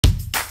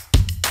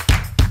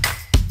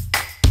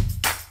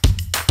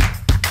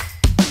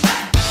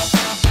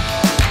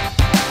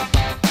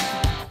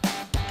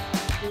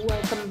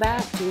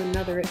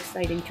another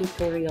exciting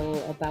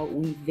tutorial about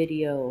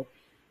WeVideo.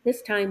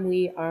 This time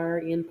we are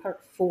in part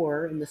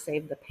 4 in the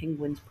Save the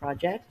Penguins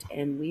project,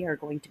 and we are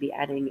going to be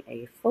adding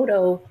a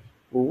photo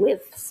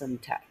with some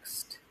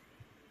text.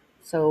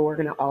 So we're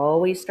going to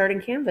always start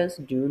in Canvas.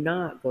 Do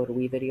not go to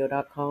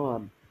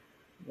WeVideo.com.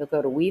 You'll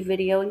go to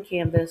WeVideo in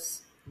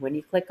Canvas. When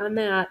you click on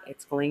that,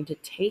 it's going to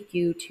take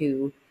you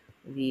to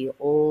the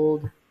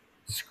old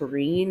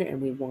screen,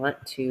 and we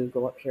want to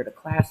go up here to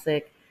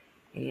Classic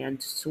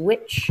and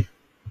switch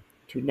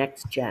to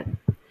next gen.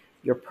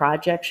 Your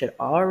project should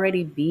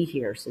already be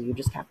here, so you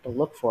just have to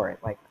look for it.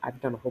 Like I've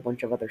done a whole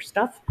bunch of other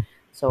stuff,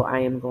 so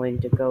I am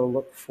going to go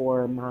look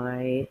for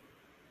my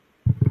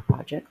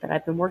project that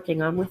I've been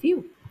working on with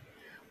you.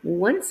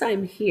 Once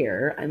I'm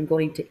here, I'm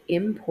going to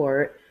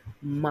import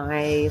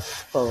my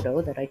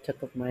photo that I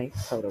took of my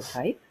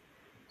prototype.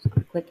 So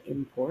I click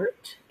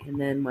import,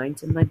 and then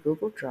mine's in my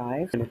Google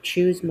Drive. I'm going to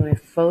choose my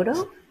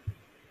photo,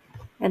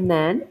 and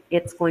then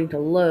it's going to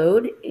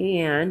load.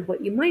 And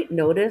what you might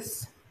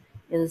notice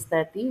is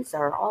that these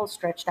are all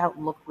stretched out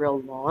and look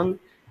real long.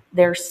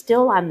 They're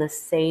still on the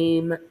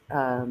same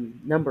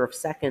number of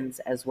seconds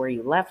as where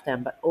you left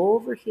them, but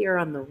over here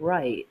on the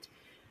right,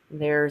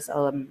 there's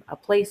a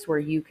place where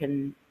you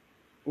can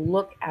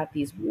look at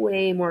these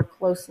way more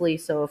closely.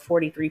 So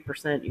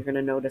 43%, you're going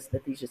to notice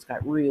that these just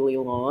got really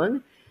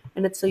long.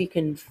 And it's so you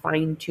can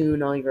fine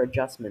tune all your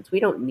adjustments.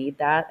 We don't need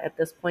that at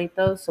this point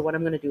though. So what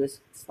I'm going to do is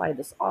slide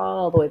this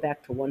all the way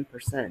back to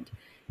 1%.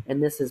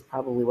 And this is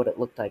probably what it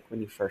looked like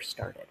when you first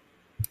started.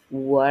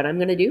 What I'm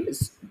going to do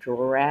is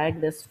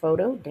drag this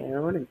photo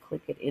down and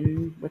click it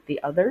in with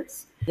the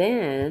others.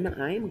 Then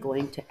I'm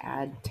going to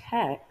add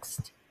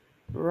text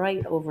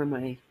right over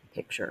my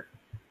picture.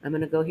 I'm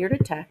going to go here to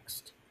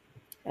text,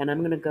 and I'm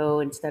going to go,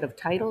 instead of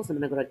titles, I'm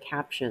going to go to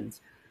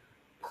captions.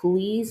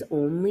 Please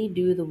only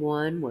do the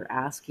one we're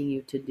asking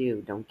you to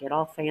do. Don't get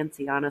all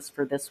fancy on us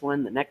for this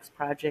one. The next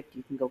project,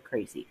 you can go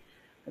crazy.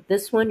 But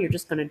this one, you're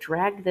just going to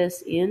drag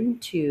this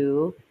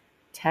into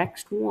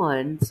text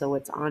 1 so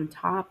it's on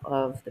top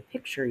of the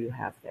picture you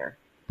have there.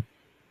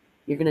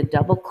 You're going to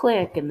double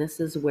click, and this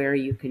is where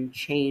you can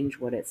change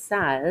what it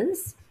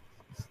says.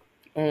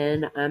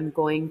 And I'm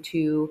going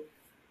to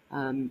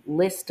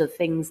list of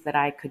things that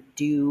I could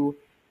do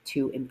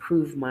to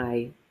improve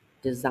my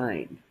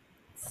design.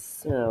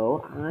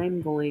 So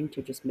I'm going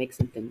to just make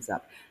some things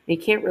up. Now, you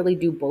can't really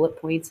do bullet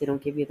points. They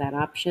don't give you that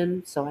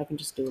option. So I can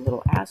just do a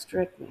little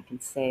asterisk, and I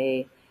can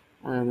say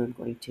I'm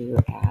going to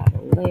add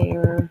a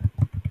layer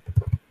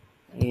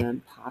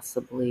and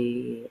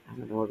possibly, I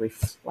don't know, a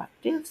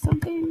reflective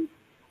something.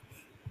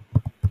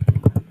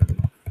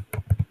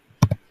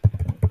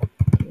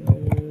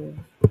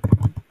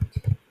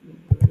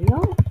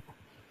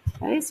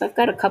 Okay, so I've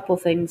got a couple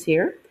things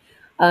here.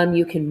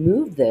 You can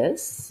move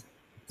this.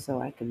 So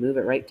I can move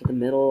it right to the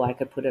middle. I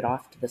could put it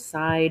off to the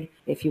side.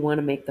 If you want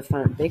to make the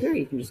font bigger,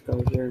 you can just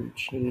go here and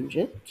change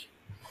it.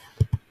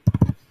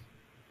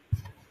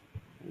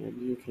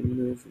 And you can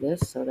move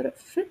this so that it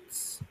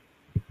fits.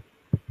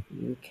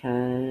 You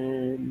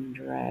can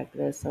drag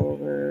this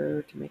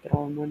over to make it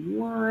all in one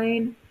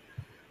line.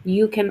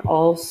 You can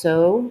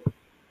also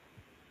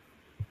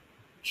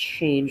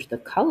change the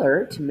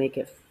color to make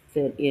it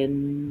fit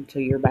into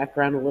your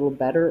background a little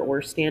better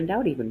or stand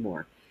out even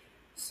more.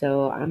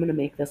 So I'm going to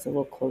make this a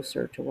little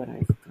closer to what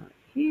I've got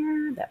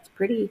here. That's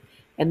pretty.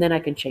 And then I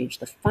can change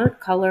the font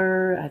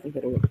color. I think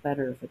it'll look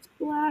better if it's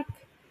black.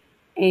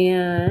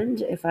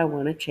 And if I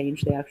want to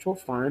change the actual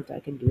font,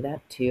 I can do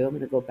that too. I'm going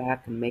to go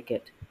back and make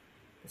it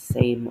the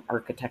same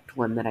architect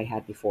one that I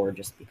had before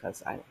just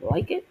because I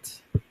like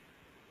it.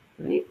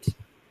 Right?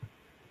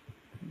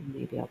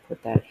 Maybe I'll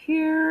put that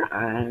here.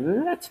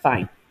 That's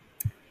fine.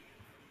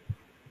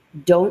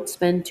 Don't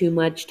spend too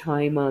much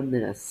time on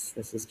this.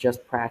 This is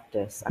just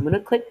practice. I'm going to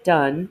click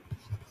done.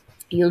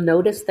 You'll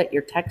notice that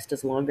your text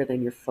is longer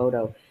than your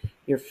photo.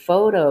 Your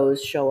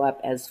photos show up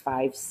as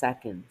 5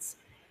 seconds.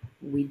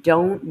 We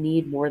don't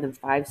need more than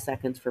 5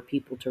 seconds for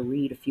people to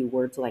read a few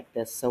words like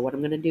this. So what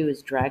I'm going to do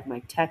is drag my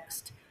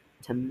text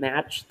to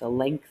match the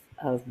length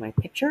of my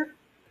picture.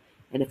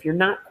 And if you're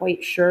not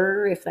quite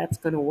sure if that's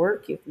going to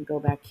work, you can go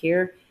back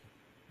here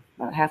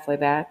about halfway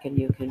back and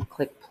you can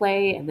click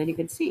play, and then you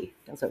can see,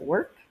 does it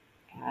work?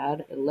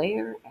 Add a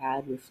layer,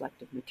 add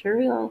reflective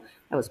material.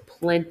 That was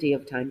plenty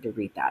of time to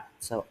read that.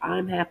 So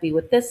I'm happy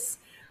with this.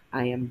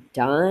 I am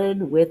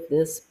done with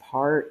this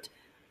part.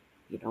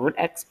 You don't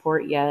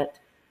export yet.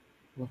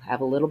 We'll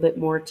have a little bit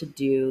more to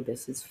do.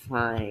 This is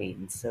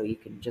fine. So you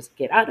can just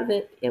get out of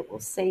it. It will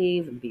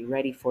save and be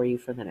ready for you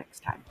for the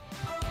next time.